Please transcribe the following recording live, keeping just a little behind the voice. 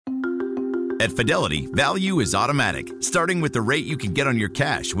At Fidelity, value is automatic, starting with the rate you can get on your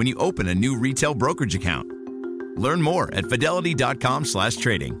cash when you open a new retail brokerage account. Learn more at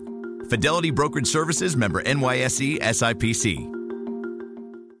fidelity.com/trading. Fidelity Brokerage Services, member NYSE SIPC.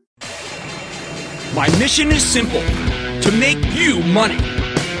 My mission is simple: to make you money.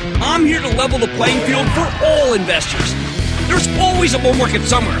 I'm here to level the playing field for all investors. There's always a bull market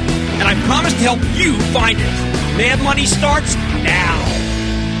somewhere, and I promise to help you find it. Mad Money starts now.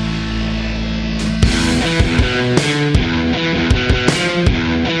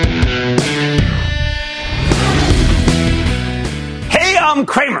 Hey, I'm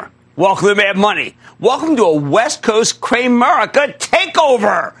Cramer. Welcome to Mad Money. Welcome to a West Coast Cramerica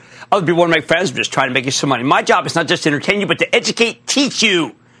takeover. Other people want to make friends. I'm just trying to make you some money. My job is not just to entertain you, but to educate, teach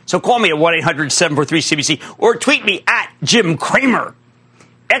you. So call me at 1-800-743-CBC or tweet me at Jim Cramer.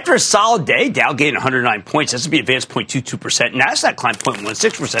 After a solid day, Dow gained 109 points. S&P advanced 0.22%. NASDAQ climbed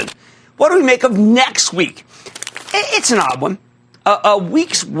 0.16%. What do we make of next week? It's an odd one. A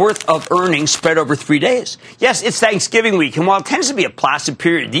week's worth of earnings spread over 3 days. Yes, it's Thanksgiving week, and while it tends to be a placid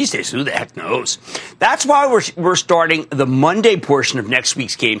period these days, who the heck knows? That's why we're starting the Monday portion of next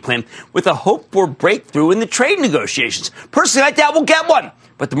week's game plan with a hope for breakthrough in the trade negotiations. Personally, I doubt we'll get one,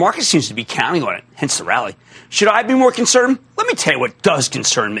 but the market seems to be counting on it, hence the rally. Should I be more concerned? Let me tell you what does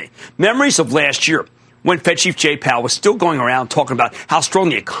concern me. Memories of last year, when Fed Chief Jay Powell was still going around talking about how strong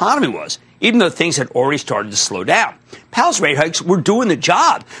the economy was, even though things had already started to slow down. Powell's rate hikes were doing the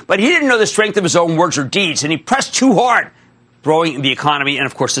job, but he didn't know the strength of his own words or deeds, and he pressed too hard, throwing the economy and,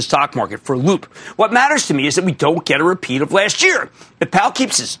 of course, the stock market for a loop. What matters to me is that we don't get a repeat of last year. If Powell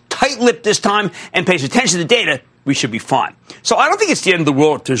keeps his tight lip this time and pays attention to the data, we should be fine. So I don't think it's the end of the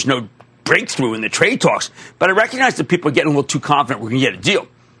world if there's no breakthrough in the trade talks, but I recognize that people are getting a little too confident we're going to get a deal.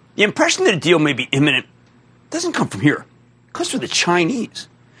 The impression that a deal may be imminent doesn't come from here. It comes from the Chinese.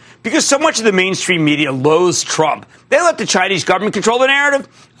 Because so much of the mainstream media loathes Trump, they let the Chinese government control the narrative.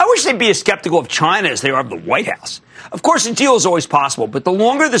 I wish they'd be as skeptical of China as they are of the White House. Of course, a deal is always possible, but the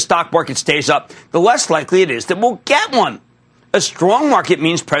longer the stock market stays up, the less likely it is that we'll get one. A strong market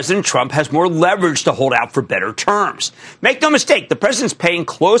means President Trump has more leverage to hold out for better terms. Make no mistake, the president's paying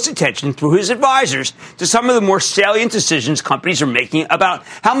close attention through his advisors to some of the more salient decisions companies are making about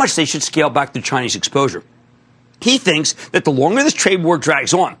how much they should scale back their Chinese exposure. He thinks that the longer this trade war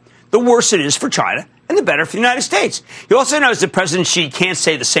drags on, the worse it is for China and the better for the United States. He also knows that President Xi can't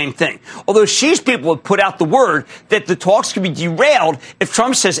say the same thing, although Xi's people have put out the word that the talks could be derailed if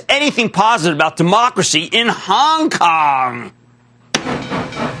Trump says anything positive about democracy in Hong Kong.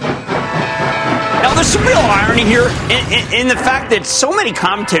 Now, there's some real irony here in the fact that so many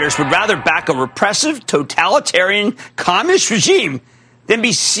commentators would rather back a repressive, totalitarian, communist regime than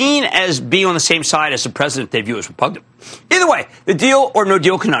be seen as being on the same side as the president they view as repugnant. Either way, the deal or no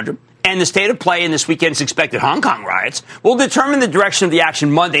deal conundrum and the state of play in this weekend's expected Hong Kong riots will determine the direction of the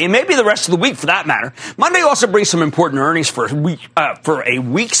action Monday and maybe the rest of the week for that matter. Monday also brings some important earnings for a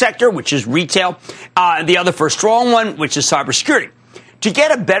weak sector, which is retail, the other for a strong one, which is cybersecurity. To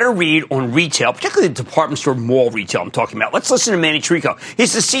get a better read on retail, particularly the department store mall retail I'm talking about, let's listen to Manny Tirico.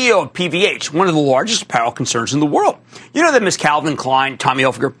 He's the CEO of PVH, one of the largest apparel concerns in the world. You know them as Calvin Klein, Tommy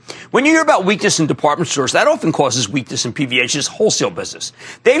Hilfiger. When you hear about weakness in department stores, that often causes weakness in PVH's wholesale business.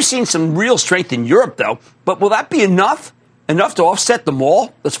 They've seen some real strength in Europe, though, but will that be enough? Enough to offset the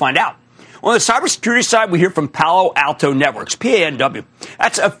mall? Let's find out. On the cybersecurity side, we hear from Palo Alto Networks, PANW.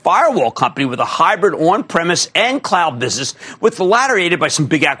 That's a firewall company with a hybrid on-premise and cloud business, with the latter aided by some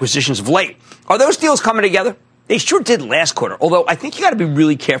big acquisitions of late. Are those deals coming together? They sure did last quarter, although I think you got to be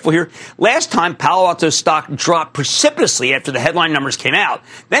really careful here. Last time, Palo Alto stock dropped precipitously after the headline numbers came out.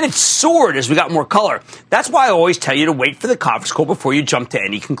 Then it soared as we got more color. That's why I always tell you to wait for the conference call before you jump to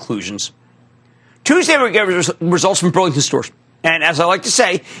any conclusions. Tuesday, we get results from Burlington stores. And as I like to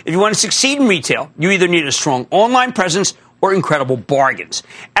say, if you want to succeed in retail, you either need a strong online presence or incredible bargains.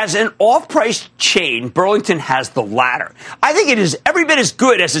 As an off-price chain, Burlington has the latter. I think it is every bit as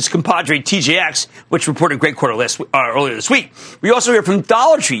good as its compadre TJX, which reported a great quarter earlier this week. We also hear from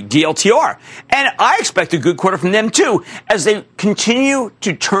Dollar Tree, DLTR, and I expect a good quarter from them too, as they continue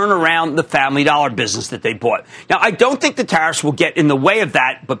to turn around the Family Dollar business that they bought. Now, I don't think the tariffs will get in the way of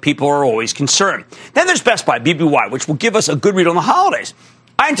that, but people are always concerned. Then there's Best Buy, BBY, which will give us a good read on the holidays.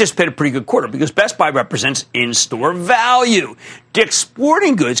 I anticipate a pretty good quarter because Best Buy represents in-store value. Dick's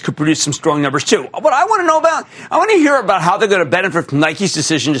Sporting Goods could produce some strong numbers, too. What I want to know about, I want to hear about how they're going to benefit from Nike's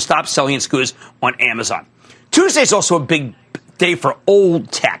decision to stop selling its goods on Amazon. Tuesday is also a big day for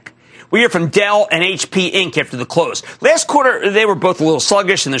old tech. We hear from Dell and HP Inc. after the close. Last quarter, they were both a little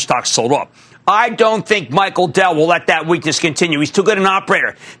sluggish and their stocks sold off. I don't think Michael Dell will let that weakness continue. He's too good an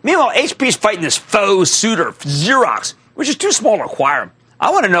operator. Meanwhile, HP is fighting this faux suitor, Xerox, which is too small to acquire him.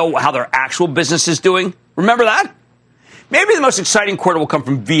 I want to know how their actual business is doing. Remember that? Maybe the most exciting quarter will come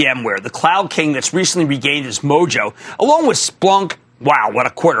from VMware, the cloud king that's recently regained its mojo, along with Splunk. Wow, what a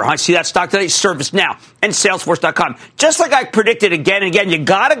quarter, huh? See that stock today? ServiceNow and Salesforce.com. Just like I predicted again and again, you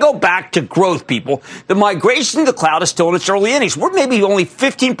got to go back to growth, people. The migration to the cloud is still in its early innings. We're maybe only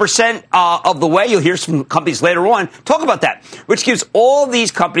 15% of the way. You'll hear some companies later on talk about that, which gives all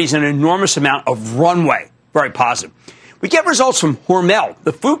these companies an enormous amount of runway. Very positive. We get results from Hormel,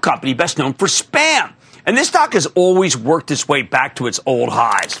 the food company best known for Spam. And this stock has always worked its way back to its old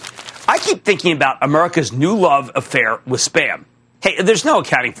highs. I keep thinking about America's new love affair with Spam. Hey, there's no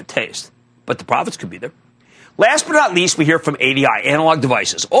accounting for taste, but the profits could be there. Last but not least, we hear from ADI, Analog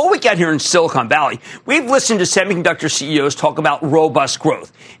Devices. All weekend here in Silicon Valley, we've listened to semiconductor CEOs talk about robust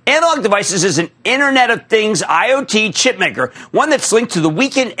growth. Analog Devices is an Internet of Things IoT chipmaker, one that's linked to the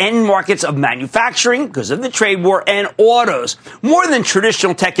weakened end markets of manufacturing because of the trade war and autos, more than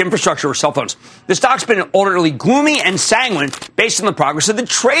traditional tech infrastructure or cell phones. The stock's been alternately gloomy and sanguine based on the progress of the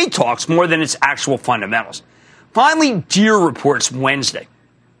trade talks more than its actual fundamentals. Finally, Deere reports Wednesday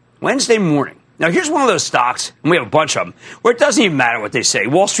morning. Now, here's one of those stocks, and we have a bunch of them, where it doesn't even matter what they say.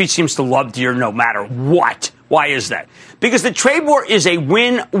 Wall Street seems to love Deere no matter what. Why is that? Because the trade war is a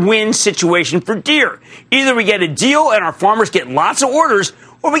win-win situation for Deere. Either we get a deal and our farmers get lots of orders,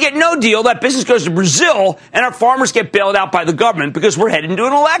 or we get no deal, that business goes to Brazil, and our farmers get bailed out by the government because we're heading into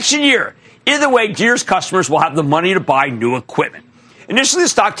an election year. Either way, Deere's customers will have the money to buy new equipment. Initially, the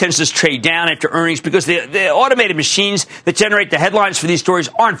stock tends to trade down after earnings because the automated machines that generate the headlines for these stories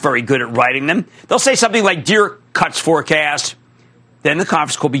aren't very good at writing them. They'll say something like Deere cuts forecast. Then the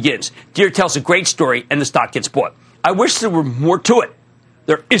conference call begins. Deere tells a great story, and the stock gets bought. I wish there were more to it.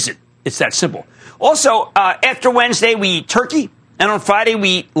 There isn't. It's that simple. Also, after Wednesday, we eat turkey, and on Friday, we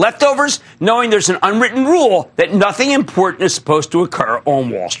eat leftovers, knowing there's an unwritten rule that nothing important is supposed to occur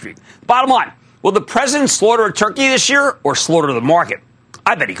on Wall Street. Bottom line. Will the president slaughter a turkey this year or slaughter the market?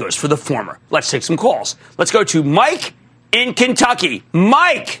 I bet he goes for the former. Let's take some calls. Let's go to Mike in Kentucky.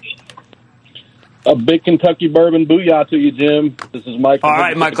 Mike! A big Kentucky bourbon booyah to you, Jim. This is Mike. All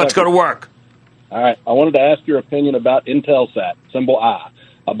right, Mike, let's go to work. All right. I wanted to ask your opinion about Intelsat, symbol I.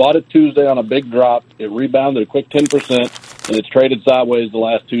 I bought it Tuesday on a big drop. It rebounded a quick 10%, and it's traded sideways the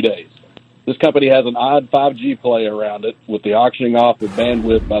last 2 days. This company has an odd 5G play around it with the auctioning off of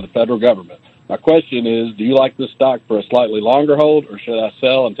bandwidth by the federal government. My question is, do you like this stock for a slightly longer hold, or should I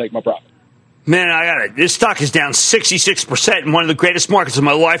sell and take my profit? Man, I got it. This stock is down 66% in one of the greatest markets of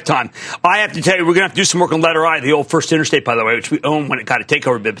my lifetime. I have to tell you, we're going to have to do some work on Letter I, the old First Interstate, by the way, which we owned when it got a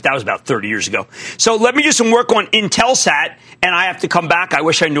takeover bid, but that was about 30 years ago. So let me do some work on Intelsat, and I have to come back. I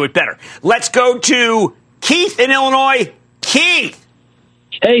wish I knew it better. Let's go to Keith in Illinois. Keith!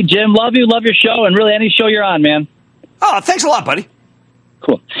 Hey, Jim, love you, love your show, and really any show you're on, man. Oh, thanks a lot, buddy.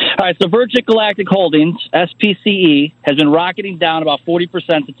 Cool. All right, so Virgin Galactic Holdings, SPCE, has been rocketing down about 40%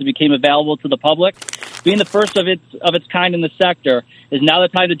 since it became available to the public. Being the first of its kind in the sector, is now the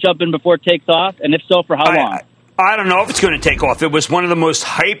time to jump in before it takes off? And if so, for how long? I don't know if it's going to take off. It was one of the most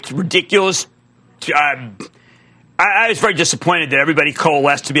hyped, ridiculous... I was very disappointed that everybody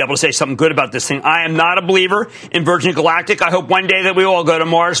coalesced to be able to say something good about this thing. I am not a believer in Virgin Galactic. I hope one day that we all go to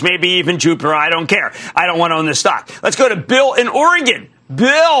Mars, maybe even Jupiter. I don't care. I don't want to own this stock. Let's go to Bill in Oregon.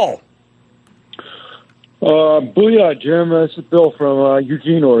 Bill! Booyah, Jim. This is Bill from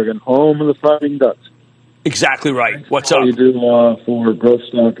Eugene, Oregon, home of the Fighting Ducks. Exactly right. What's up? What do you do for growth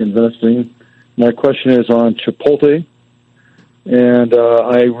stock investing? My question is on Chipotle. And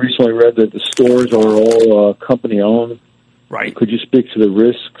I recently read that the stores are all company-owned. Right. Could you speak to the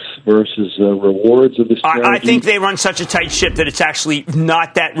risks versus rewards of this strategy? I think they run such a tight ship that it's actually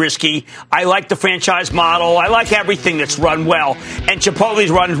not that risky. I like the franchise model. I like everything that's run well. And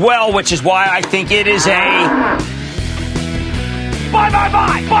Chipotle's runs well, which is why I think it is a... Buy.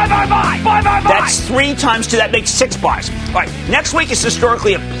 That's 3 times 2. That makes 6 buys. All right. Next week is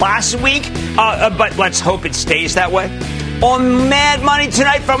historically a placid week, but let's hope it stays that way. On Mad Money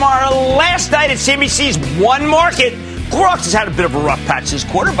tonight from our last night at CNBC's One Market, Clorox has had a bit of a rough patch this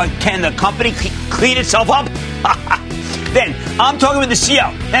quarter, but can the company clean itself up? Then, I'm talking with the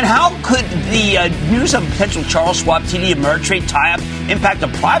CEO. And how could the news of potential Charles Schwab TD Ameritrade tie-up impact a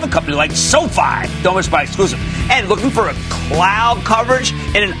private company like SoFi? Don't miss my exclusive. And looking for a cloud coverage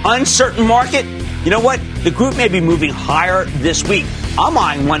in an uncertain market? You know what? The group may be moving higher this week. I'm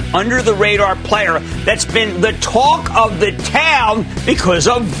eyeing one under-the-radar player that's been the talk of the town because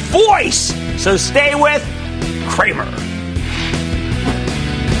of voice. So stay with Cramer.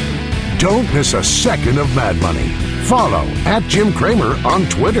 Don't miss a second of Mad Money. Follow @Jim Cramer on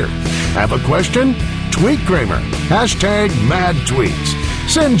Twitter. Have a question? Tweet Cramer. #MadTweets.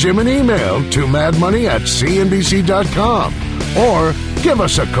 Send Jim an email to madmoney@cnbc.com or give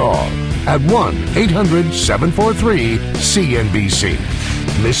us a call at 1-800-743-CNBC.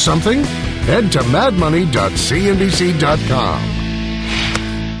 Miss something? Head to madmoney.cnbc.com.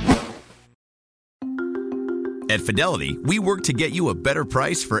 At Fidelity, we work to get you a better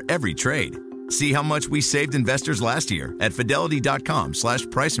price for every trade. See how much we saved investors last year at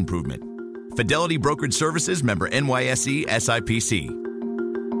fidelity.com/price improvement. Fidelity Brokerage Services, member NYSE SIPC.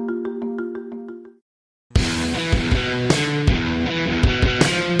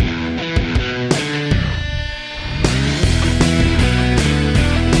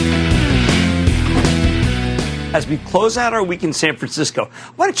 As we close out our week in San Francisco,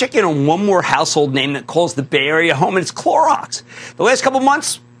 I want to check in on one more household name that calls the Bay Area home, and it's Clorox. The last couple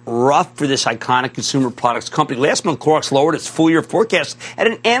months, rough for this iconic consumer products company. Last month, Clorox lowered its full-year forecast at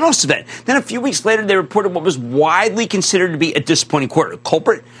an analyst event. Then a few weeks later, they reported what was widely considered to be a disappointing quarter.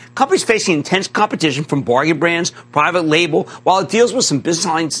 Culprit, companies facing intense competition from bargain brands, private label, while it deals with some business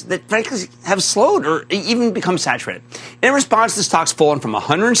lines that frankly have slowed or even become saturated. In response, the stock's fallen from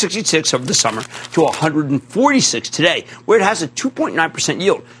 166 over the summer to 146 today, where it has a 2.9%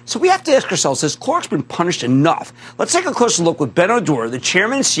 yield. So we have to ask ourselves, has Clorox been punished enough? Let's take a closer look with Benno Dorer, the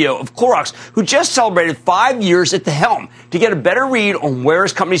chairman and CEO of Clorox, who just celebrated 5 years at the helm, to get a better read on where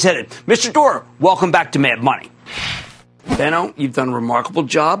his company's headed. Mr. Dorer, welcome back to Mad Money. Benno, you've done a remarkable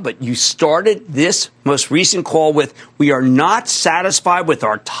job, but you started this most recent call with, we are not satisfied with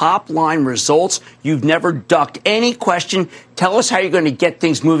our top-line results. You've never ducked any question. Tell us how you're going to get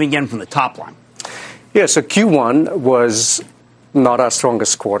things moving again from the top line. Yeah, so Q1 was not our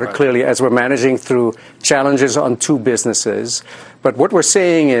strongest quarter, right, clearly, as we're managing through challenges on two businesses. But what we're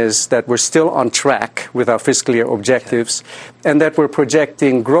saying is that we're still on track with our fiscal year objectives, and that we're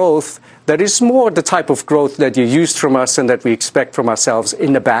projecting growth that is more the type of growth that you used from us and that we expect from ourselves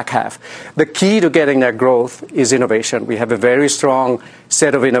in the back half. The key to getting that growth is innovation. We have a very strong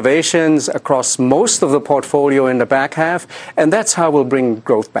set of innovations across most of the portfolio in the back half, and that's how we'll bring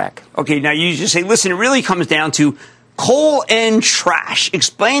growth back. Okay, now you just say, listen, it really comes down to coal and trash.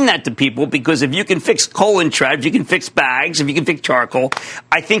 Explain that to people, because if you can fix coal and trash, you can fix bags, if you can fix charcoal,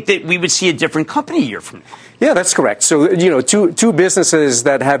 I think that we would see a different company a year from now. Yeah, that's correct. So, two businesses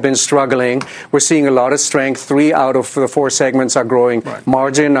that have been struggling. We're seeing a lot of strength. 3 out of the 4 segments are growing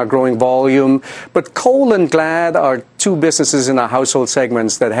margin, are growing volume. But Cole and Glad are 2 businesses in our household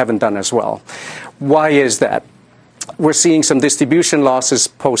segments that haven't done as well. Why is that? We're seeing some distribution losses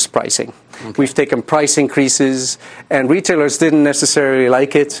post-pricing. Okay. We've taken price increases, and retailers didn't necessarily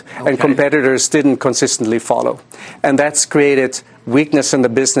like it, and competitors didn't consistently follow. And that's created weakness in the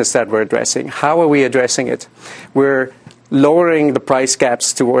business that we're addressing. How are we addressing it? We're lowering the price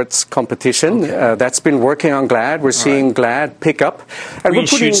gaps towards competition. That's been working on Glad. We're seeing Glad pick up. And green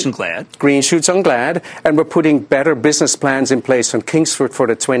shoots on Glad. Green shoots on Glad. And we're putting better business plans in place on Kingsford for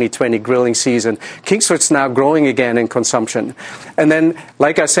the 2020 grilling season. Kingsford's now growing again in consumption. And then,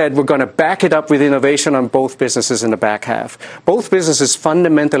 like I said, we're going to back it up with innovation on both businesses in the back half. Both businesses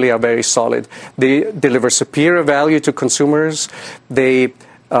fundamentally are very solid. They deliver superior value to consumers. They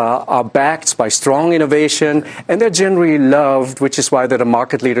are backed by strong innovation, and they're generally loved, which is why they're the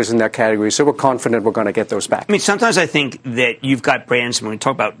market leaders in their category. So we're confident we're going to get those back. I mean, sometimes I think that you've got brands, when we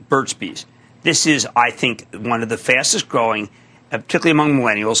talk about Burt's Bees, this is, I think, one of the fastest growing, particularly among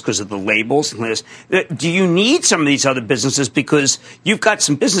millennials, because of the labels. Do you need some of these other businesses? Because you've got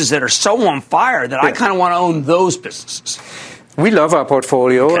some businesses that are so on fire that I kind of want to own those businesses. We love our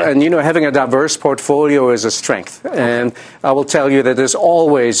portfolio, and, having a diverse portfolio is a strength. And I will tell you that there's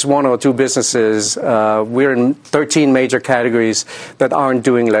always 1 or 2 businesses. We're in 13 major categories that aren't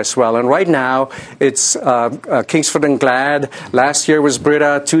doing less well. And right now, it's Kingsford and Glad. Last year was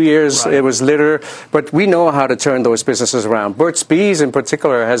Brita. 2 years it was Litter. But we know how to turn those businesses around. Burt's Bees, in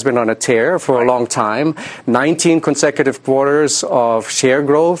particular, has been on a tear for a long time. 19 consecutive quarters of share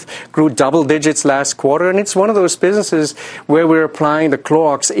growth. Grew double digits last quarter. And it's one of those businesses where we're applying the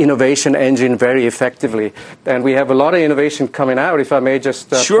Clorox innovation engine very effectively. And we have a lot of innovation coming out, if I may just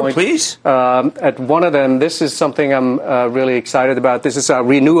point please. At one of them. This is something I'm really excited about. This is our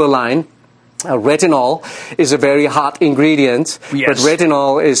renewal line. Retinol is a very hot ingredient, but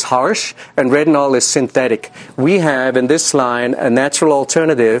retinol is harsh and retinol is synthetic. We have in this line a natural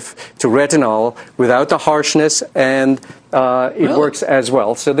alternative to retinol without the harshness, and it works as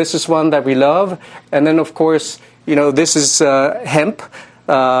well. So this is one that we love. And then, of course, this is hemp.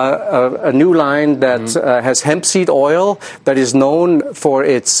 a new line that has hemp seed oil that is known for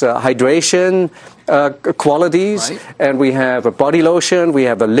its hydration qualities, right. And we have a body lotion, we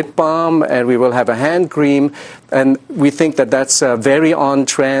have a lip balm, and we will have a hand cream, and we think that that's very on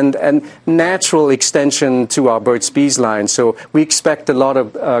trend and natural extension to our Burt's Bees line. So we expect a lot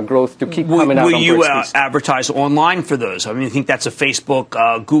of growth to keep coming out on Burt's Bees. Will you advertise online for those? I mean, I think that's a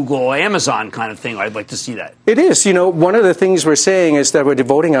Facebook, Google, Amazon kind of thing. I'd like to see that. It is. One of the things we're saying is that we're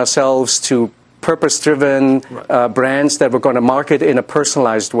devoting ourselves to purpose-driven brands that we're going to market in a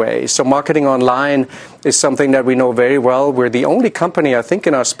personalized way. So marketing online is something that we know very well. We're the only company, I think,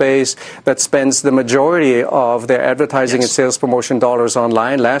 in our space that spends the majority of their advertising and sales promotion dollars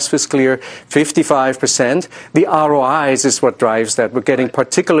online. Last fiscal year, 55%. The ROIs is what drives that. We're getting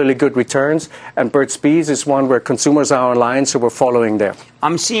particularly good returns, and Burt's Bees is one where consumers are online, so we're following there.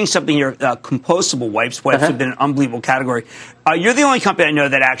 I'm seeing something here, compostable wipes. Wipes have been an unbelievable category. You're the only company I know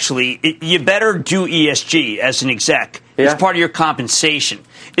that actually, you better do ESG as an exec as part of your compensation.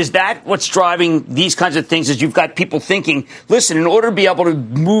 Is that what's driving these kinds of things? Is you've got people thinking, listen, in order to be able to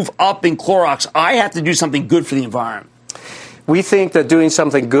move up in Clorox, I have to do something good for the environment. We think that doing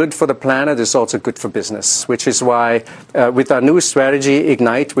something good for the planet is also good for business, which is why with our new strategy,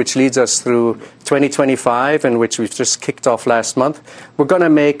 Ignite, which leads us through 2025 and which we've just kicked off last month, we're going to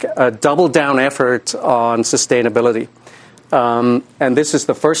make a double-down effort on sustainability. And this is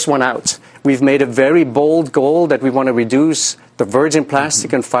the first one out. We've made a very bold goal that we want to reduce the virgin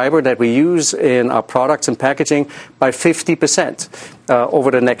plastic and fiber that we use in our products and packaging by 50%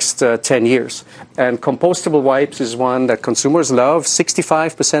 over the next 10 years. And compostable wipes is one that consumers love.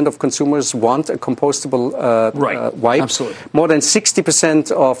 65% of consumers want a compostable wipe. Absolutely. More than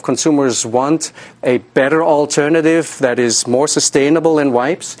 60% of consumers want a better alternative that is more sustainable in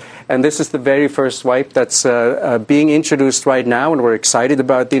wipes. And this is the very first wipe that's being introduced right now, and we're excited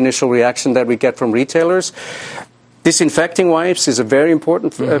about the initial reaction that we get from retailers. Disinfecting wipes is a very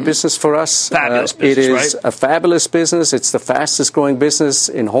important business for us. Fabulous business, it is a fabulous business. It's the fastest growing business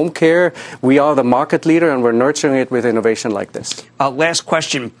in home care. We are the market leader, and we're nurturing it with innovation like this. Last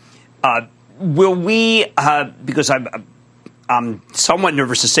question. Will we, because I'm somewhat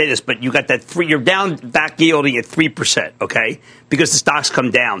nervous to say this, but you got that you're down back yielding at 3%, okay, because the stocks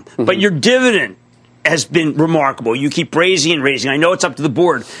come down. But your dividend has been remarkable. You keep raising and raising. I know it's up to the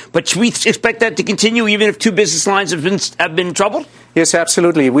board, but should we expect that to continue even if two business lines have been troubled? Yes,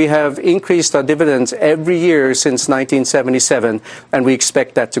 absolutely. We have increased our dividends every year since 1977, and we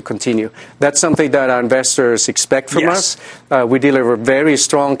expect that to continue. That's something that our investors expect from us. We deliver very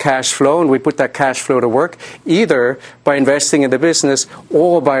strong cash flow, and we put that cash flow to work either by investing in the business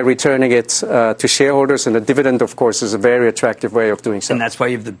or by returning it to shareholders. And the dividend, of course, is a very attractive way of doing so. And that's why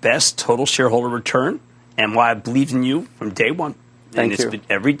you have the best total shareholder return and why I believed in you from day one. Thank you. Been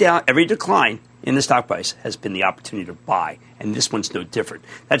every decline in the stock price has been the opportunity to buy, and this one's no different.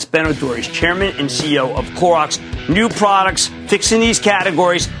 That's Benno Dorer, Chairman and CEO of Clorox. New products, fixing these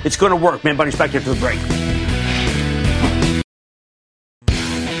categories. It's going to work. Man, Bunny's back here for the break.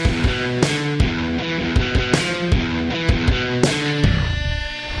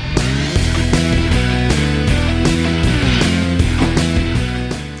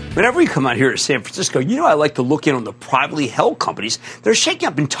 Whenever we come out here to San Francisco, I like to look in on the privately held companies that are shaking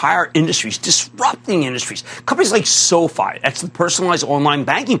up entire industries, disrupting industries. Companies like SoFi, that's the personalized online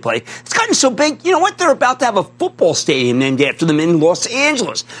banking play. It's gotten so big, you know what? They're about to have a football stadium named after them in Los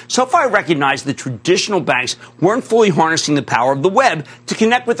Angeles. SoFi recognized that traditional banks weren't fully harnessing the power of the web to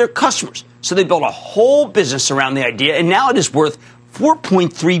connect with their customers. So they built a whole business around the idea, and now it is worth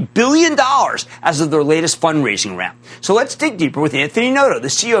 $4.3 billion as of their latest fundraising round. So let's dig deeper with Anthony Noto, the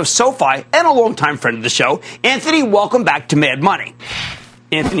CEO of SoFi and a longtime friend of the show. Anthony, welcome back to Mad Money.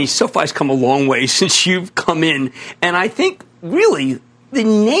 Anthony, SoFi's come a long way since you've come in, and I think really the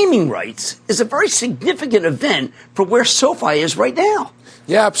naming rights is a very significant event for where SoFi is right now.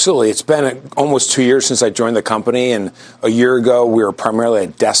 Yeah, absolutely. It's been almost 2 years since I joined the company, and a year ago we were primarily a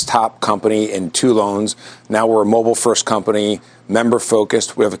desktop company in 2 loans. Now we're a mobile-first company,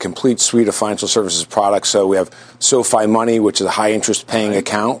 member-focused. We have a complete suite of financial services products. So we have SoFi Money, which is a high-interest paying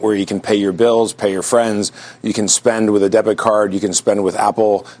account where you can pay your bills, pay your friends. You can spend with a debit card. You can spend with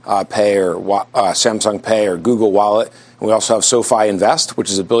Apple Pay or Samsung Pay or Google Wallet. And we also have SoFi Invest,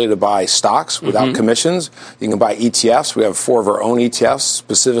 which is the ability to buy stocks without commissions. You can buy ETFs. We have 4 of our own ETFs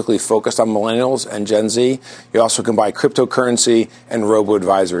specifically focused on millennials and Gen Z. You also can buy cryptocurrency and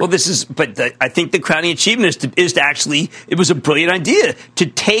robo-advisory. Well, I think the crowning achievement is to actually, it was a brilliant idea to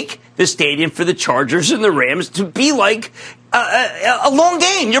take the stadium for the Chargers and the Rams to be like a long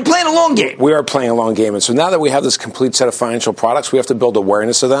game. You're playing a long game. We are playing a long game. And so now that we have this complete set of financial products, we have to build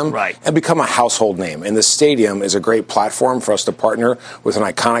awareness of them and become a household name. And the stadium is a great platform for us to partner with an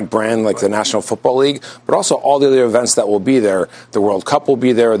iconic brand like the National Football League, but also all the other events that will be there. The World Cup will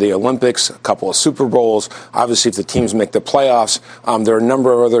be there, the Olympics, a couple of Super Bowls. Obviously, if the teams make the playoffs, there are a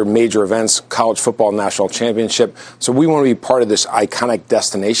number of other major events, college football national championship. So we want to be part of this iconic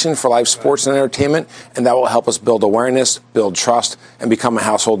destination for live sports and entertainment, and that will help us build awareness, build trust, and become a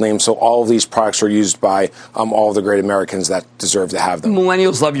household name. So all of these products are used by all of the great Americans that deserve to have them.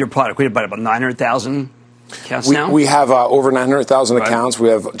 Millennials love your product. We have about 900,000 accounts now? We have over 900,000 accounts. We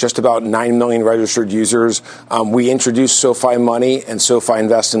have just about 9 million registered users. We introduced SoFi Money and SoFi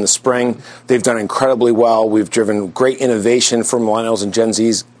Invest in the spring. They've done incredibly well. We've driven great innovation for millennials and Gen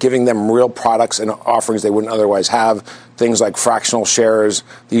Zs, giving them real products and offerings they wouldn't otherwise have. Things like fractional shares,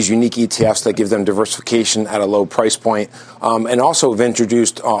 these unique ETFs that give them diversification at a low price point. And also have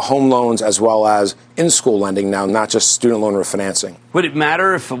introduced home loans as well as in-school lending now, not just student loan refinancing. Would it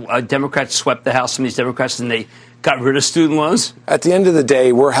matter if Democrats swept the House, some of these Democrats, and they got rid of student loans? At the end of the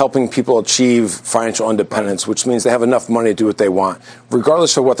day, we're helping people achieve financial independence, which means they have enough money to do what they want.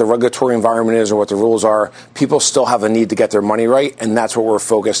 Regardless of what the regulatory environment is or what the rules are, people still have a need to get their money right, and that's what we're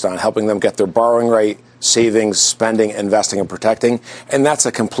focused on, helping them get their borrowing right, savings, spending, investing, and protecting. And that's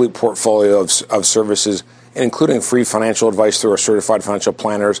a complete portfolio of services, including free financial advice through our certified financial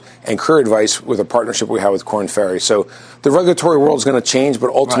planners and career advice with a partnership we have with Korn Ferry. So the regulatory world is going to change, but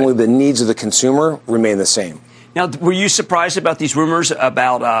ultimately the needs of the consumer remain the same. Now, were you surprised about these rumors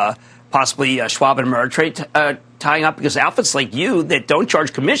about possibly Schwab and Ameritrade tying up? Because outfits like you that don't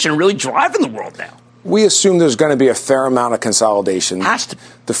charge commission are really driving the world now. We assume there's going to be a fair amount of consolidation. Has to.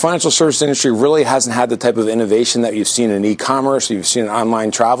 The financial service industry really hasn't had the type of innovation that you've seen in e-commerce, you've seen in online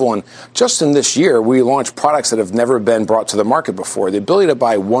travel. And just in this year, we launched products that have never been brought to the market before. The ability to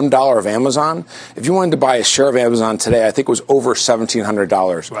buy $1 of Amazon. If you wanted to buy a share of Amazon today, I think it was over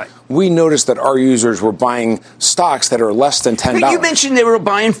 $1,700. Right. We noticed that our users were buying stocks that are less than $10. But you mentioned they were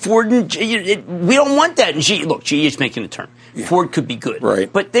buying Ford and GE. We don't want that. And GE, look, GE is making a turn. Yeah. Ford could be good.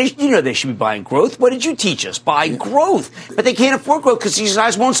 Right. But they should be buying growth. What did you teach us? Buy growth. But they can't afford growth because these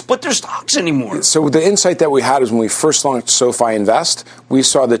guys won't split their stocks anymore. So the insight that we had is when we first launched SoFi Invest, we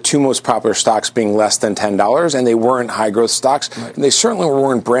saw the two most popular stocks being less than $10, and they weren't high-growth stocks. Right. And they certainly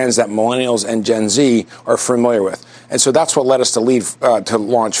weren't brands that millennials and Gen Z are familiar with. And so that's what led us to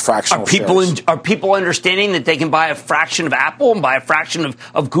launch fractional shares. Are people understanding that they can buy a fraction of Apple and buy a fraction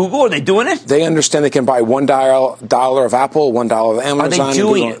of Google? Are they doing it? They understand they can buy $1 of Apple, $1 of Amazon. Are they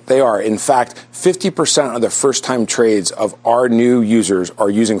doing it? They are. In fact, 50% of the first-time trades of our new users are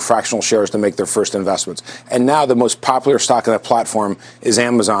using fractional shares to make their first investments. And now the most popular stock on the platform is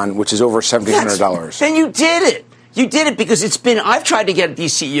Amazon, which is over $1,700. Then you did it. You did it because I've tried to get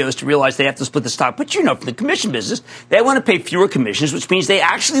these CEOs to realize they have to split the stock. But from the commission business, they want to pay fewer commissions, which means they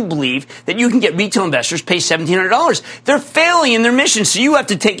actually believe that you can get retail investors pay $1,700. They're failing in their mission, so you have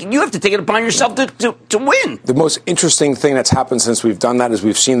to take it upon yourself to win. The most interesting thing that's happened since we've done that is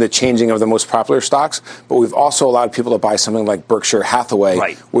we've seen the changing of the most popular stocks, but we've also allowed people to buy something like Berkshire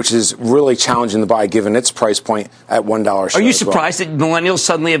Hathaway, which is really challenging to buy given its price point at $1 share. Are you surprised that millennials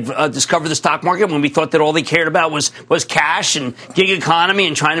suddenly have discovered the stock market when we thought that all they cared about was cash and gig economy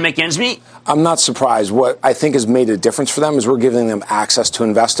and trying to make ends meet? I'm not surprised. What I think has made a difference for them is we're giving them access to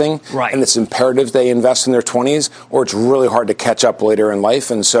investing. Right. And it's imperative they invest in their 20s or it's really hard to catch up later in life.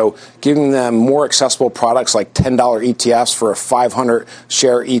 And so giving them more accessible products like $10 ETFs for a 500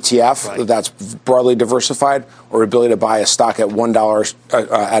 share ETF that's broadly diversified or ability to buy a stock at $1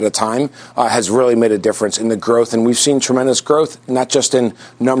 at a time has really made a difference in the growth. And we've seen tremendous growth, not just in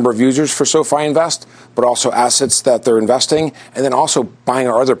number of users for SoFi Invest, but also assets that they're investing and then also buying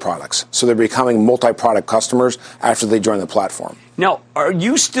our other products. So they're becoming multi-product customers after they join the platform. Now, are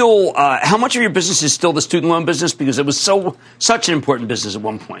you still, how much of your business is still the student loan business? Because it was such an important business at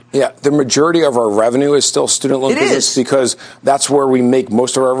one point. Yeah, the majority of our revenue is still student loan business because that's where we make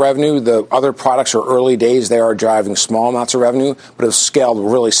most of our revenue. The other products are early days. They are driving small amounts of revenue, but have scaled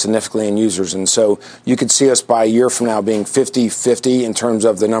really significantly in users. And so you could see us by a year from now being 50-50 in terms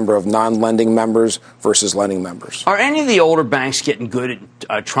of the number of non-lending members versus lending members. Are any of the older banks getting good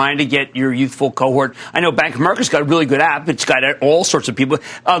at trying to get your youthful cohort? I know Bank of America's got a really good app. It's got all sorts of people.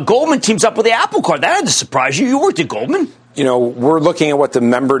 Goldman teams up with the Apple Card. That had to surprise you. You worked at Goldman. we're looking at what the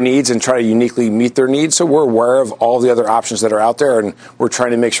member needs and try to uniquely meet their needs. So we're aware of all the other options that are out there, and we're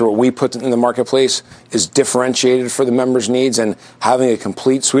trying to make sure what we put in the marketplace is differentiated for the members' needs, and having a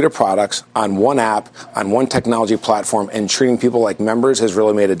complete suite of products on one app, on one technology platform, and treating people like members has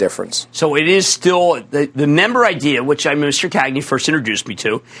really made a difference. So it is still the member idea, which Mr. Cagney first introduced me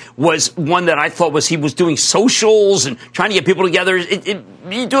to, was one that I thought he was doing socials and trying to get people together.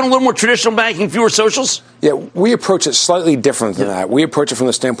 You doing a little more traditional banking, fewer socials? Yeah, we approach it slightly different than that. We approach it from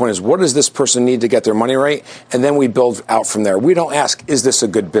the standpoint is, what does this person need to get their money right? And then we build out from there. We don't ask, is this a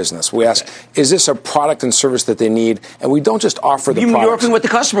good business? We ask, is this a product and service that they need? And we don't just offer the product. You're working what the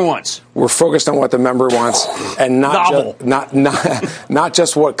customer wants. We're focused on what the member wants, and not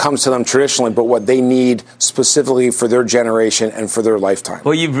just what comes to them traditionally, but what they need specifically for their generation and for their lifetime.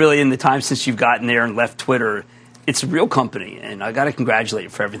 Well, you've really, in the time since you've gotten there and left Twitter, it's a real company, and I got to congratulate you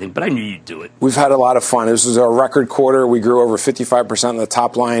for everything, but I knew you'd do it. We've had a lot of fun. This was our record quarter. We grew over 55% on the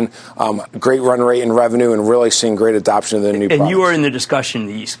top line, great run rate in revenue, and really seeing great adoption of the new products. And you are in the discussion in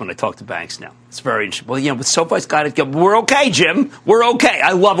the East when I talk to banks now. It's very interesting. Well, with SoFi's got it. We're okay, Jim. We're okay.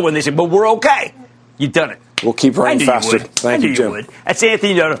 I love it when they say, but we're okay. You've done it. We'll keep running faster. Thank you, Jim. That's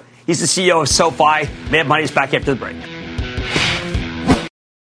Anthony Noto. He's the CEO of SoFi. Mad Money is back after the break.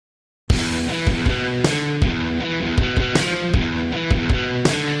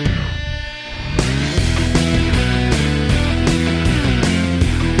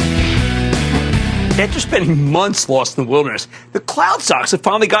 After spending months lost in the wilderness, the cloud stocks have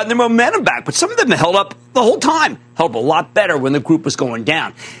finally gotten their momentum back, but some of them have held up the whole time. Held up a lot better when the group was going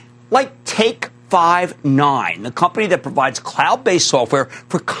down. Like take Five9, the company that provides cloud-based software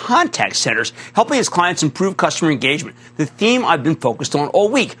for contact centers, helping its clients improve customer engagement. The theme I've been focused on all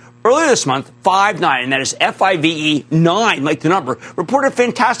week. Earlier this month, Five9, and that is Five9, like the number, reported a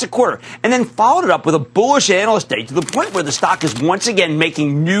fantastic quarter, and then followed it up with a bullish analyst day to the point where the stock is once again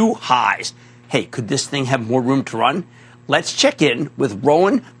making new highs. Hey, could this thing have more room to run? Let's check in with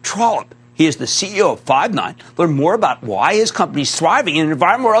Rowan Trollope. He is the CEO of Five9. Learn more about why his company is thriving in an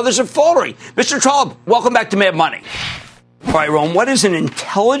environment where others are faltering. Mr. Trollope, welcome back to Mad Money. All right, Rowan, what is an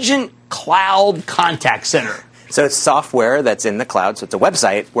intelligent cloud contact center? So it's software that's in the cloud. So it's a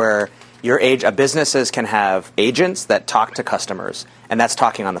website where businesses can have agents that talk to customers. And that's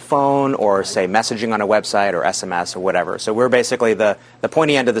talking on the phone or, say, messaging on a website or SMS or whatever. So we're basically the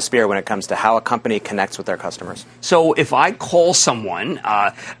pointy end of the spear when it comes to how a company connects with their customers. So if I call someone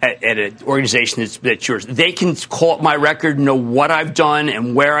at an organization that's yours, they can call up my record, know what I've done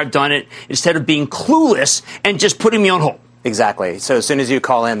and where I've done it, instead of being clueless and just putting me on hold. Exactly. So as soon as you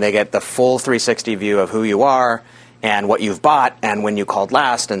call in, they get the full 360 view of who you are and what you've bought and when you called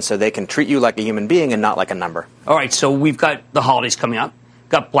last, and so they can treat you like a human being and not like a number. All right, so we've got the holidays coming up,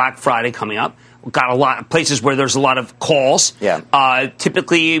 got Black Friday coming up, we've got a lot of places where there's a lot of calls. Yeah.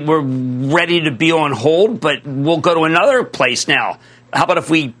 Typically, we're ready to be on hold, but we'll go to another place now. How about if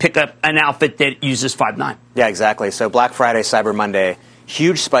we pick up an outfit that uses Five9? Yeah, exactly. So Black Friday, Cyber Monday,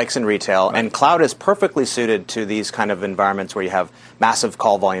 huge spikes in retail, and cloud is perfectly suited to these kind of environments where you have massive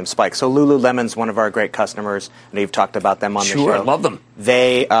call volume spikes. So Lululemon's one of our great customers, and you've talked about them on the show. Sure, I love them.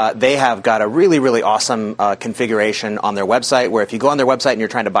 They have got a really, really awesome configuration on their website where if you go on their website and you're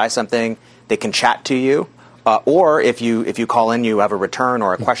trying to buy something, they can chat to you. Or if you call in, you have a return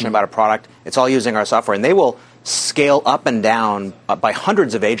or a question about a product, it's all using our software. And they will scale up and down by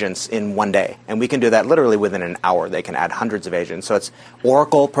hundreds of agents in one day. And we can do that literally within an hour. They can add hundreds of agents. So it's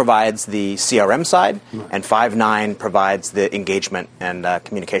Oracle provides the CRM side, and Five9 provides the engagement and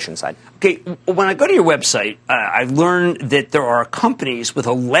communication side. Okay, when I go to your website, I learned that there are companies with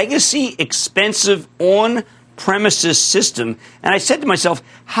a legacy, expensive, on-premises system. And I said to myself,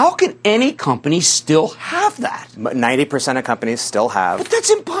 how can any company still have that? 90% of companies still have. But that's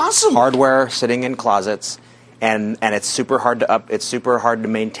impossible. Hardware sitting in closets. And it's super hard to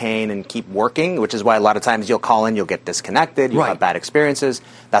maintain and keep working, which is why a lot of times you'll call in, you'll get disconnected, you'll have bad experiences.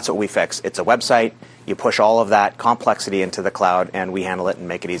 That's what we fix. It's a website. You push all of that complexity into the cloud, and we handle it and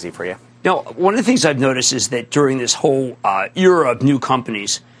make it easy for you. Now, one of the things I've noticed is that during this whole era of new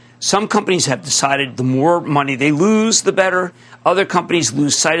companies, some companies have decided the more money they lose, the better. Other companies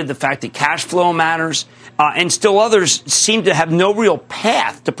lose sight of the fact that cash flow matters. And still others seem to have no real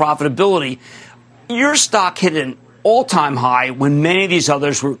path to profitability. Your stock hit an all-time high when many of these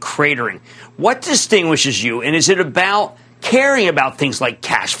others were cratering. What distinguishes you, and is it about caring about things like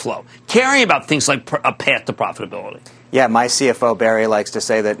cash flow, caring about things like a path to profitability? Yeah, my CFO, Barry, likes to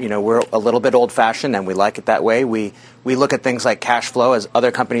say that, we're a little bit old-fashioned, and we like it that way. We look at things like cash flow as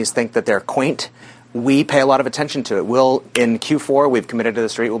other companies think that they're quaint. We pay a lot of attention to it. In Q4, we've committed to the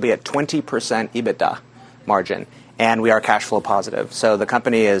street, we'll be at 20% EBITDA margin. and we are cash flow positive. So the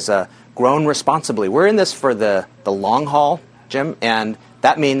company is grown responsibly. We're in this for the long haul, Jim, and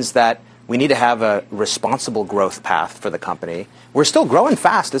that means that we need to have a responsible growth path for the company. We're still growing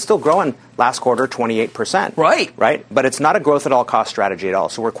fast. It's still growing last quarter 28%. Right? But it's not a growth at all cost strategy at all.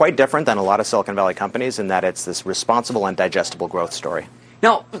 So we're quite different than a lot of Silicon Valley companies in that it's this responsible and digestible growth story.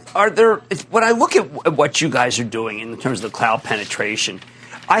 Now, when I look at what you guys are doing in terms of the cloud penetration,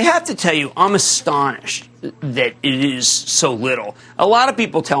 I have to tell you, I'm astonished that it is so little. A lot of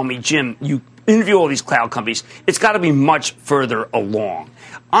people tell me, Jim, you interview all these cloud companies, it's got to be much further along.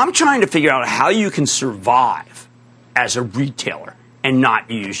 I'm trying to figure out how you can survive as a retailer and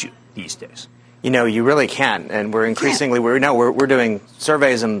not use you these days. You really can, and we're increasingly we're doing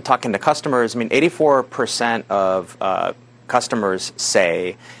surveys and talking to customers. I mean, 84% of customers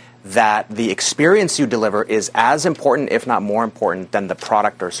say that the experience you deliver is as important, if not more important, than the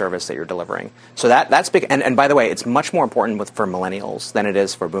product or service that you're delivering. So that's big. And by the way, it's much more important for millennials than it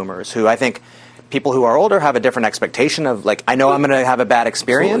is for boomers, who I think people who are older have a different expectation of, like, I know I'm going to have a bad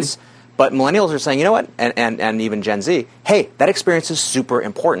experience. Absolutely. But millennials are saying, you know what, and even Gen Z, hey, that experience is super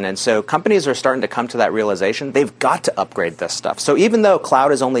important. And so companies are starting to come to that realization. They've got to upgrade this stuff. So even though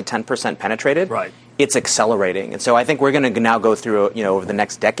cloud is only 10% penetrated, it's accelerating. And so I think we're going to now go through, over the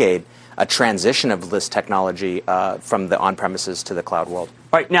next decade, a transition of this technology from the on-premises to the cloud world.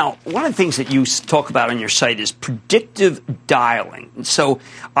 All right. Now, one of the things that you talk about on your site is predictive dialing. So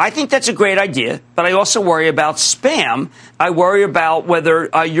I think that's a great idea, but I also worry about spam. I worry about whether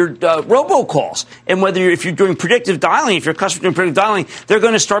your robocalls and whether if you're doing predictive dialing, if your customer's doing predictive dialing, they're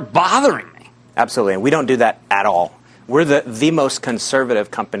going to start bothering me. Absolutely. And we don't do that at all. We're the most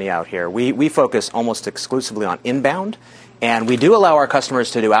conservative company out here. We focus almost exclusively on inbound. And we do allow our customers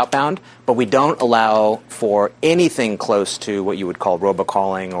to do outbound, but we don't allow for anything close to what you would call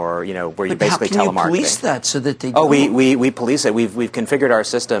robocalling or, where you basically telemarketing. How can you police that so that they don't? We police it. We've configured our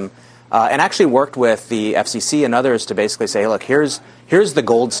system and actually worked with the FCC and others to basically say, look, here's the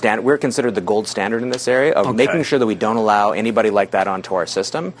gold standard. We're considered the gold standard in this area of making sure that we don't allow anybody like that onto our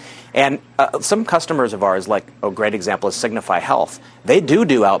system. And some customers of ours, like a great example is Signify Health, they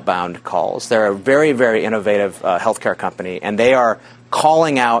do outbound calls. They're a very, very innovative healthcare company, and they are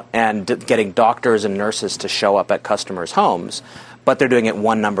calling out and getting doctors and nurses to show up at customers' homes, but they're doing it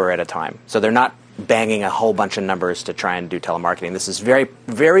one number at a time. So they're not banging a whole bunch of numbers to try and do telemarketing. This is very,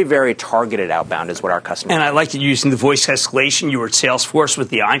 very, very targeted outbound is what our customers And I like that you're using the voice escalation. You were at Salesforce with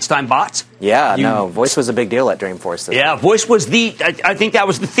the Einstein bots. Yeah, voice was a big deal at Dreamforce. Voice was I think that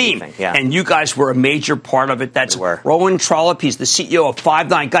was the theme. And you guys were a major part of it. That's Rowan Trollope. He's the CEO of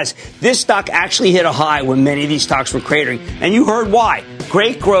Five9. Guys, this stock actually hit a high when many of these stocks were cratering. And you heard why.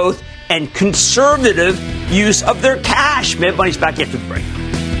 Great growth and conservative use of their cash. Mad Money's back after the break.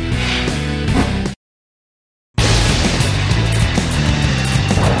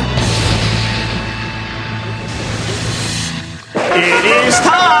 It is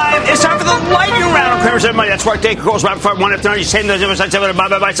time. It's time for the lightning round of Cramer's Everybody. That's right. Take calls rapid fire 1 after 90. Same those ever side 7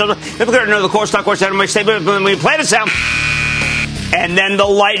 bye. So if we're going to know the core stock course, my statement when we play the sound. And then the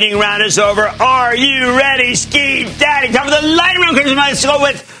lightning round is over. Are you ready, Ski Daddy? Time for the lightning round. Let's go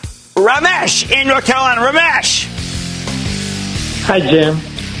with Ramesh in North Carolina. Ramesh. Hi, Jim.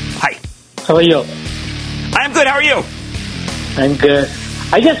 Hi. How are you? I'm good. How are you? I'm good.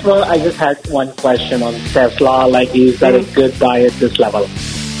 I just had one question on Tesla. Like, is that a good buy at this level?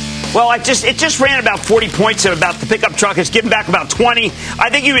 Well, it just ran about 40 points at about the pickup truck. It's given back about 20. I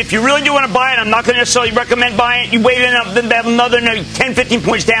think if you really do want to buy it, I'm not going to necessarily recommend buying it. You wait another 10, 15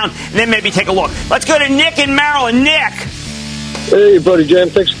 points down, and then maybe take a look. Let's go to Nick in Maryland. Nick. Hey, buddy Jim.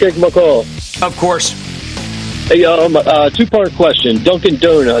 Thanks for taking my call. Of course. Hey, two-part question. Dunkin'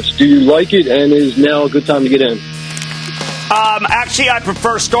 Donuts. Do you like it, and is now a good time to get in? Actually, I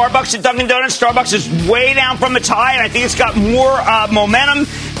prefer Starbucks to Dunkin' Donuts. Starbucks is way down from its high, and I think it's got more momentum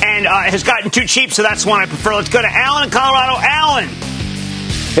and has gotten too cheap, so that's one I prefer. Let's go to Alan in Colorado. Alan.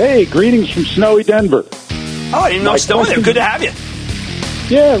 Hey, greetings from snowy Denver. Oh, I didn't know snowy there. Good to have you.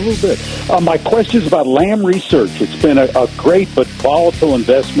 Yeah, a little bit. My question is about Lam Research. It's been a great but volatile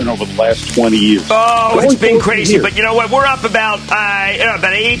investment over the last 20 years. Oh, it's been crazy, but you know what? We're up about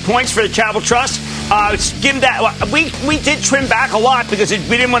 8 points for the Travel Trust. Give that. We did trim back a lot because we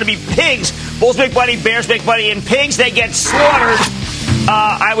didn't want to be pigs. Bulls make money, bears make money, and pigs, they get slaughtered.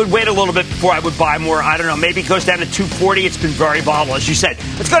 I would wait a little bit before I would buy more. I don't know. Maybe it goes down to 240. It's been very volatile, as you said.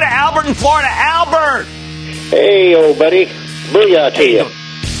 Let's go to Albert in Florida. Albert. Hey, old buddy. Booyah to you.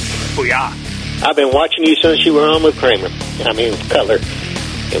 Booyah. I've been watching you since you were on with Cramer. I mean, Cutler.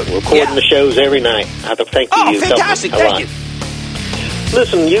 Recording the shows every night. I thank you. Oh, fantastic. Thank you.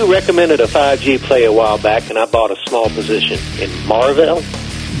 Listen, you recommended a 5G play a while back, and I bought a small position in Marvell.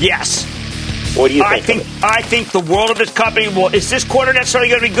 Yes. What do you think? I think the world of this company is this quarter necessarily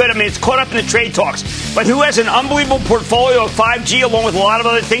going to be good? I mean, it's caught up in the trade talks. But who has an unbelievable portfolio of 5G along with a lot of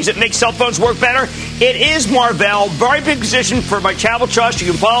other things that make cell phones work better? It is Marvell. Very big position for my travel trust. You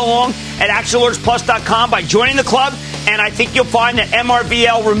can follow along at ActionAlertsPlus.com by joining the club. And I think you'll find that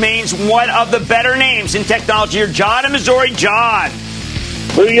MRVL remains one of the better names in technology. You're John in Missouri. John.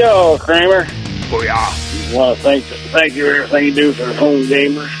 Booyah, Cramer. Booyah. I want to thank you for everything you do for the home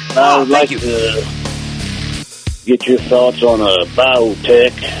gamers. I would like to get your thoughts on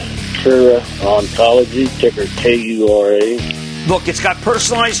biotech, Cura Oncology, ticker KURA. Look, it's got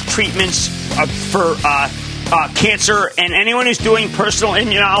personalized treatments for cancer, and anyone who's doing personal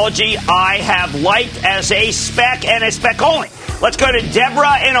immunology, I have liked as a spec and a spec only. Let's go to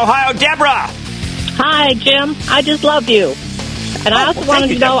Deborah in Ohio. Deborah. Hi, Jim. I just love you. And I also wanted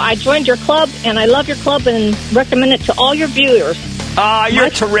to know, I joined your club, and I love your club and recommend it to all your viewers. You're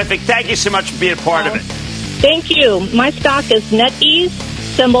terrific. Thank you so much for being a part of it. Thank you. My stock is NetEase,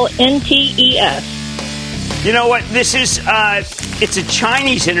 symbol NTES. You know what? This is, it's a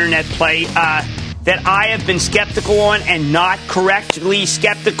Chinese internet play that I have been skeptical on and not correctly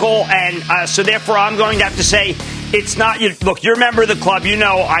skeptical. And so therefore, I'm going to have to say it's not. Look, you're a member of the club. You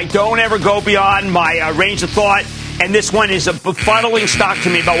know I don't ever go beyond my range of thought. And this one is a befuddling stock to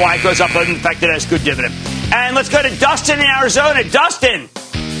me about why it goes up other than the fact that it has good dividend. And let's go to Dustin in Arizona. Dustin.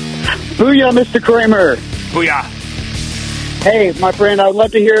 Booyah, Mr. Cramer. Booyah. Hey, my friend, I would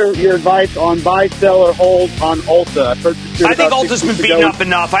love to hear your advice on buy, sell, or hold on Ulta. I think Ulta's been beaten up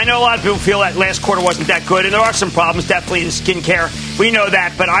enough. I know a lot of people feel that last quarter wasn't that good, and there are some problems definitely in skincare. We know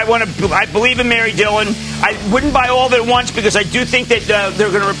that, but I believe in Mary Dillon. I wouldn't buy all of it at once because I do think that they're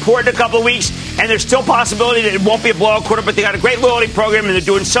going to report in a couple of weeks, and there's still a possibility that it won't be a blowout quarter, but they got a great loyalty program, and they're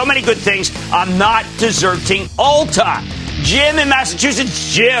doing so many good things. I'm not deserting Ulta. Jim in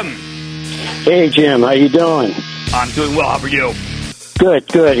Massachusetts. Jim. Hey, Jim. How you doing? I'm doing well. How are you? Good,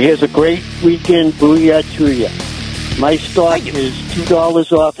 good. Here's a great weekend. Booyah to you. My stock is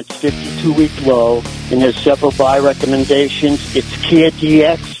 $2 off its 52-week low and has several buy recommendations. It's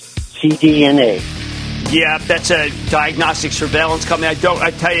CareDx cDNA. Yeah, that's a diagnostic surveillance company. I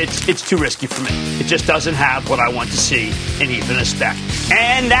tell you, it's too risky for me. It just doesn't have what I want to see in even a spec.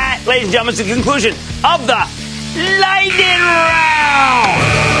 And that, ladies and gentlemen, is the conclusion of the Lightning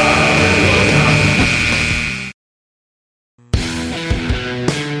Round.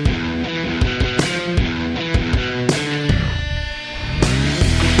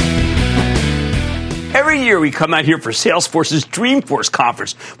 Every year we come out here for Salesforce's Dreamforce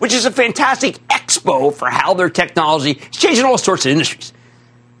conference, which is a fantastic expo for how their technology is changing all sorts of industries.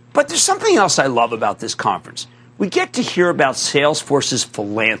 But there's something else I love about this conference. We get to hear about Salesforce's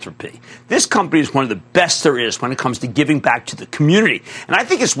Philanthropy. This company is one of the best there is when it comes to giving back to the community. And I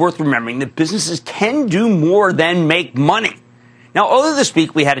think it's worth remembering that businesses can do more than make money. Now, earlier this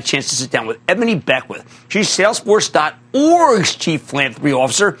week, we had a chance to sit down with Ebony Beckwith. She's Salesforce.org's Chief Philanthropy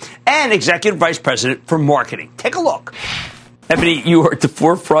Officer and Executive Vice President for Marketing. Take a look. Ebony, you are at the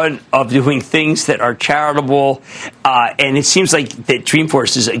forefront of doing things that are charitable, and it seems like that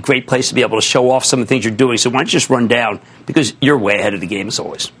Dreamforce is a great place to be able to show off some of the things you're doing. So why don't you just run down, because you're way ahead of the game as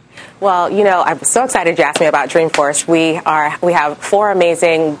always. Well, you know, I'm so excited you asked me about Dreamforce. We have 4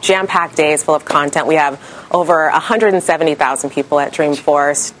 amazing, jam-packed days full of content. We have over 170,000 people at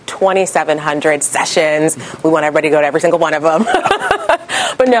Dreamforce, 2,700 sessions. We want everybody to go to every single one of them.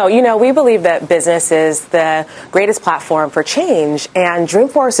 But no, you know, we believe that business is the greatest platform for change, and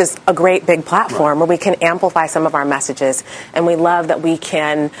Dreamforce is a great big platform where we can amplify some of our messages, and we love that we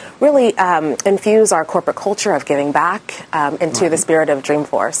can really infuse our corporate culture of giving back into the spirit of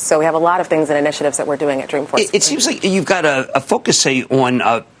Dreamforce. So we have a lot of things and initiatives that we're doing at Dreamforce. It seems like you've got a focus, say,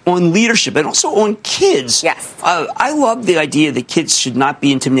 on leadership and also on kids. Yes. I love the idea that kids should not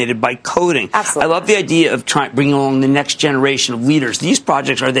be intimidated by coding. Absolutely. I love the idea of bringing along the next generation of leaders. These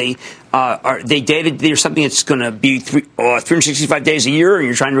projects, are they dated? There's something that's going to be 365 days a year, and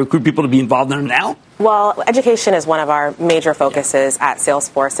you're trying to recruit people to be involved in them now? Well, education is one of our major focuses at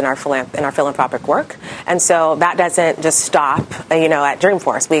Salesforce in our philanthropic work, and so that doesn't just stop, at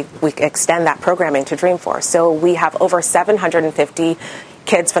Dreamforce. We extend that programming to Dreamforce. So we have over 750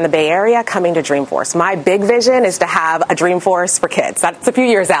 kids from the Bay Area coming to Dreamforce. My big vision is to have a Dreamforce for kids. That's a few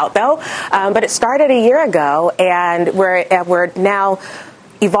years out, though, but it started a year ago, and we're now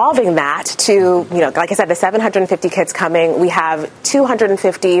evolving that to, like I said, the 750 kids coming. We have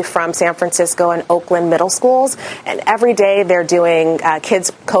 250 from San Francisco and Oakland middle schools, and every day they're doing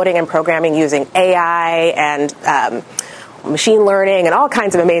kids coding and programming using AI and machine learning and all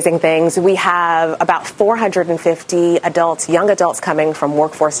kinds of amazing things. We have about 450 adults, young adults coming from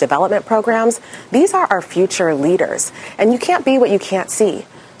workforce development programs. These are our future leaders. And you can't be what you can't see.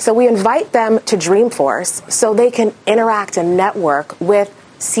 So we invite them to Dreamforce so they can interact and network with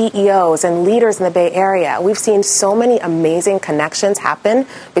CEOs and leaders in the Bay Area. We've seen so many amazing connections happen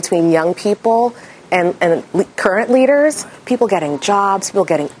between young people and current leaders, people getting jobs, people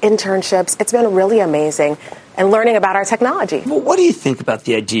getting internships. It's been really amazing, and learning about our technology. Well, what do you think about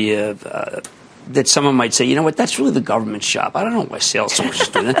the idea of that someone might say, you know what, that's really the government's job. I don't know why Salesforce is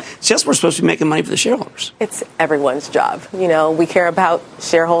doing that. Salesforce is supposed to be making money for the shareholders. It's everyone's job. We care about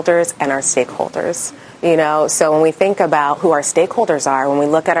shareholders and our stakeholders. So when we think about who our stakeholders are,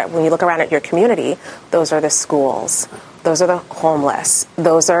 when you look around at your community, those are the schools, those are the homeless,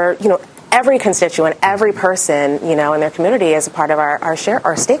 those are, every constituent, every person, in their community is a part of our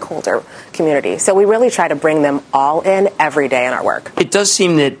stakeholder community. So we really try to bring them all in every day in our work. It does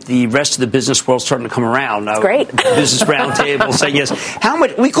seem that the rest of the business world's starting to come around. It's great. Business Roundtable saying yes. How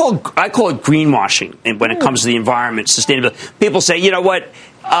much I call it greenwashing when it comes to the environment, sustainability. People say, you know what?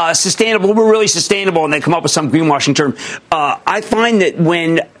 Sustainable, we're really sustainable, and they come up with some greenwashing term. I find that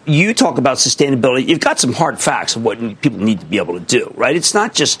when you talk about sustainability, you've got some hard facts of what people need to be able to do, right? It's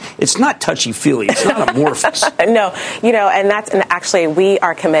not touchy-feely. It's not amorphous. No, and actually we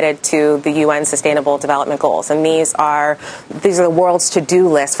are committed to the UN Sustainable Development Goals, and these are the world's to-do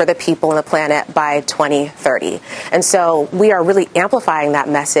list for the people on the planet by 2030. And so we are really amplifying that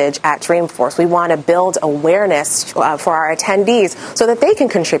message at Dreamforce. We want to build awareness for our attendees so that they can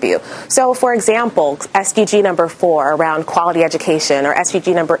contribute. So, for example, SDG number 4 around quality education, or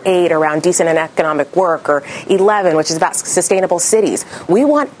SDG number 8 around decent and economic work, or 11, which is about sustainable cities. We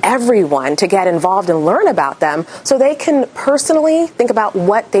want everyone to get involved and learn about them so they can personally think about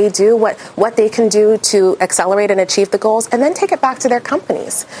what they do, what they can do to accelerate and achieve the goals, and then take it back to their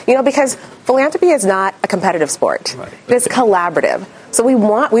companies. Because philanthropy is not a competitive sport. Right. It's collaborative. So we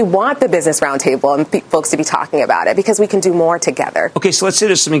want the Business Roundtable and folks to be talking about it because we can do more together. Okay, so let's say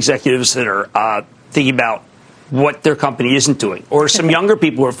there's some executives that are thinking about what their company isn't doing, or some younger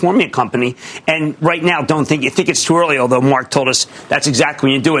people who are forming a company and right now think it's too early, although Mark told us that's exactly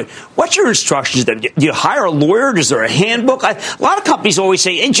when you do it. What's your instructions to them? Do you hire a lawyer? Is there a handbook? A lot of companies always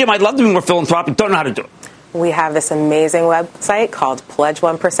say, hey, Jim, I'd love to be more philanthropic, don't know how to do it. We have this amazing website called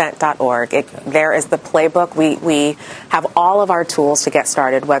pledge1%.org. There is the playbook. We have all of our tools to get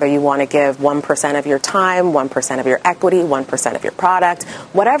started, whether you want to give 1% of your time, 1% of your equity, 1% of your product,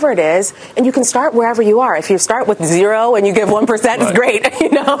 whatever it is. And you can start wherever you are. If you start with 0 and you give 1%, it's great.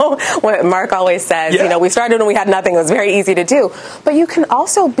 What Mark always says, we started when we had nothing. It was very easy to do. But you can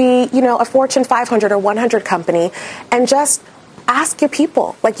also be, a Fortune 500 or 100 company and just ask your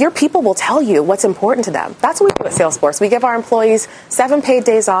people. Your people will tell you what's important to them. That's what we do at Salesforce. We give our employees 7 paid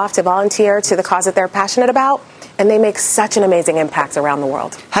days off to volunteer to the cause that they're passionate about, and they make such an amazing impact around the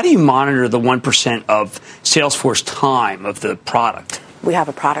world. How do you monitor the 1% of Salesforce time of the product? We have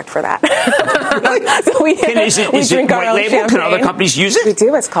a product for that. So we drink our own champagne. Can other companies use it? We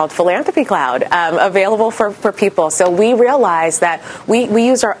do. It's called Philanthropy Cloud, available for people. So we realized that we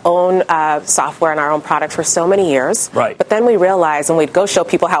use our own software and our own product for so many years. Right. But then we realized, and we'd go show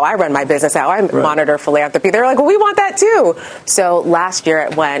people how I run my business, how I monitor philanthropy. They're like, well, we want that too. So last year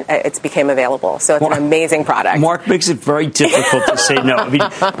it became available. So it's an amazing product. Mark makes it very difficult to say no.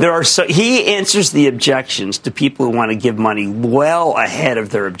 He answers the objections to people who want to give money well ahead of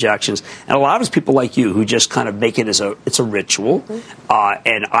their objections, and a lot of people like you who just kind of make it it's a ritual.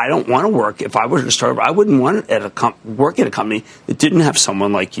 And I don't want to work. If I were to start, I wouldn't want to work at a company that didn't have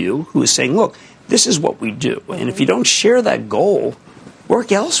someone like you who is saying, "Look, this is what we do," and if you don't share that goal,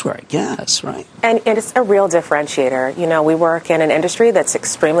 work elsewhere, I guess, right? And it's a real differentiator. We work in an industry that's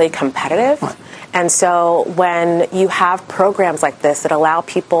extremely competitive. Right. And so when you have programs like this that allow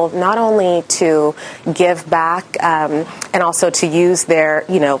people not only to give back and also to use their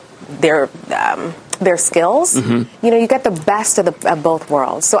skills, you get the best of both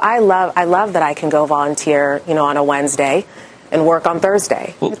worlds. So I love that I can go volunteer, on a Wednesday and work on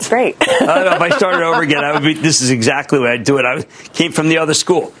Thursday. Well, it's great. If I started over again, this is exactly what I'd do it. I came from the other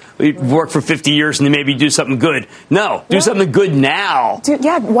school. We work for 50 years and then maybe do something good. No, do something good now.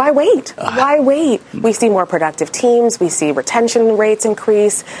 Why wait? Why wait? We see more productive teams. We see retention rates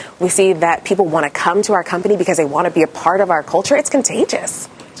increase. We see that people want to come to our company because they want to be a part of our culture. It's contagious.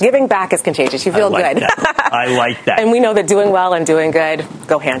 Giving back is contagious. You feel good. I like that. And we know that doing well and doing good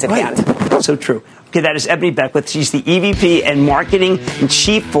go hand in hand. So true. Okay, that is Ebony Beckwith. She's the EVP and Marketing and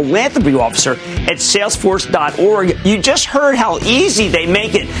Chief Philanthropy Officer at Salesforce.org. You just heard how easy they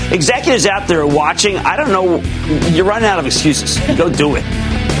make it. Executives out there watching, I don't know, you're running out of excuses. Go do it.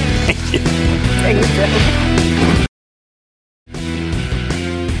 Thank you. Thank you, Jim.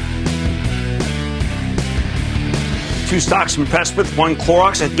 Two stocks I'm impressed with. One,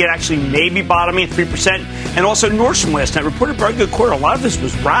 Clorox, I think it actually may be bottoming at 3%. And also Nordstrom last night reported a very good quarter. A lot of this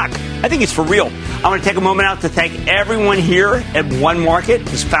was rock. I think it's for real. I want to take a moment out to thank everyone here at One Market,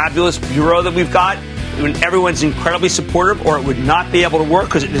 this fabulous bureau that we've got. Everyone's incredibly supportive, or it would not be able to work,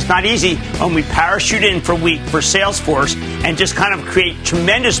 because it's not easy when we parachute in for a week for Salesforce and just kind of create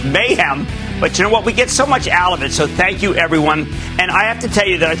tremendous mayhem. But you know what? We get so much out of it. So thank you, everyone. And I have to tell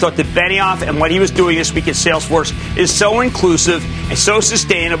you that I thought that Benioff and what he was doing this week at Salesforce is so inclusive and so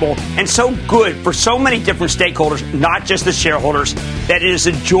sustainable and so good for so many different stakeholders, not just the shareholders, that it is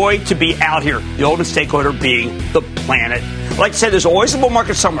a joy to be out here. The ultimate stakeholder being the planet. Like I said, there's always a bull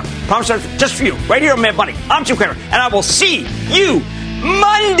market somewhere. Promise just for you, right here on Mad Money. I'm Jim Cramer, and I will see you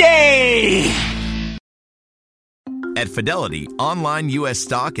Monday. At Fidelity, online U.S.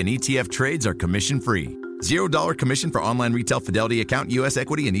 stock and ETF trades are commission-free. $0 commission for online retail Fidelity account, U.S.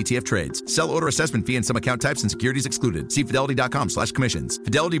 equity, and ETF trades. Sell order assessment fee and some account types and securities excluded. See Fidelity.com/commissions.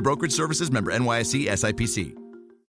 Fidelity Brokerage Services, member NYSE, SIPC.